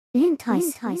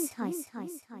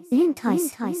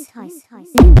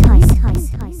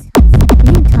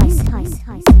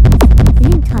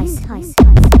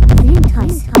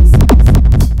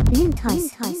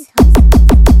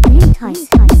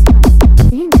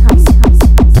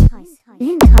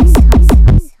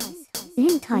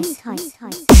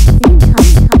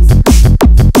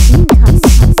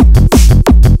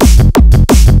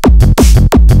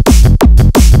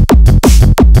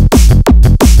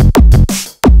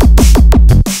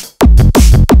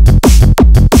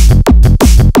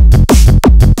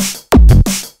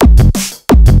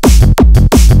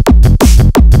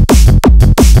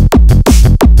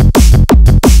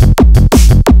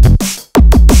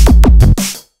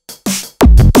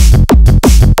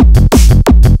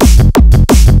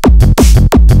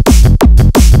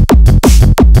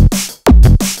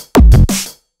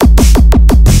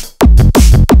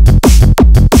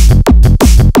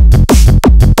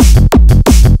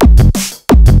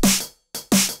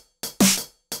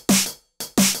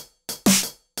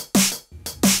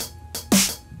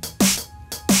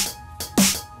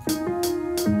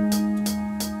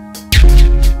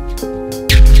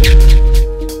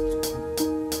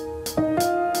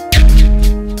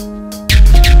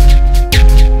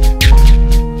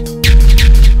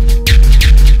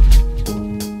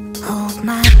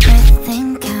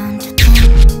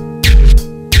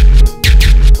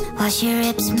Watch your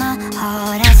rips, my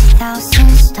heart has 1,000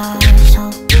 stars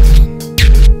open.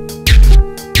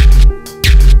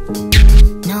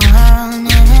 No, I'll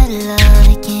never love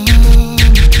again,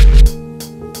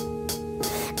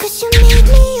 'cause you made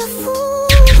me a fool.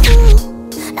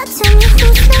 Now tell me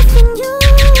who's loving you.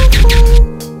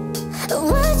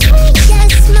 Watch me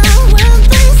as my world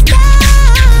burns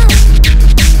down.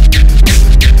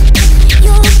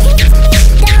 You kicked me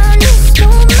down and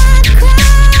stole my crown.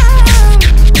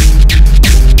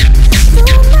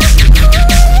 Though my heart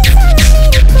is telling me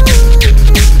to go,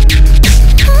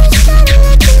 I'm just trying to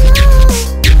let you know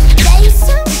that you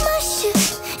sunk my ship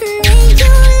and then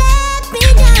you let me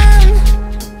down.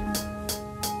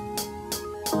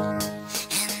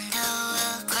 And the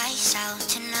world cries out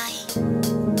tonight,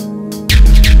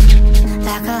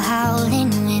 like a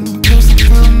howling wind, piercing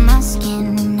through my skin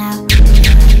now.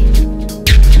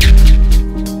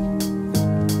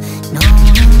 No,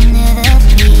 we'll never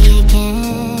be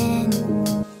again,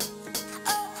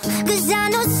 'cause I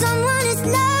know someone is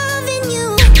loving you.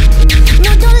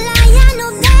 No, don't lie, I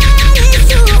know that is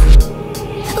true.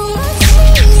 Watch me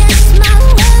as my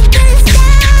world burns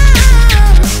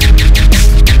down.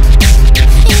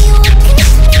 You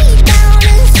kicked me down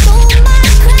and stole my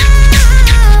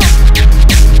crown.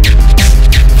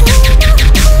 Though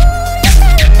my heart is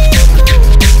telling me to go,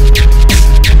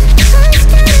 I'm just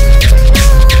gotta let you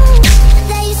know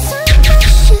that you sunk my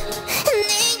ship and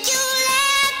then you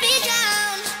let me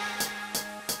down.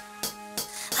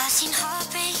 I've seen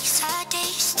heartbreak, sad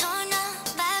days, torn up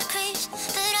by grace,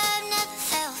 but I've never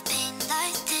felt pain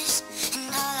like this. And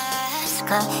all I ask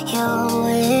of you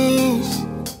is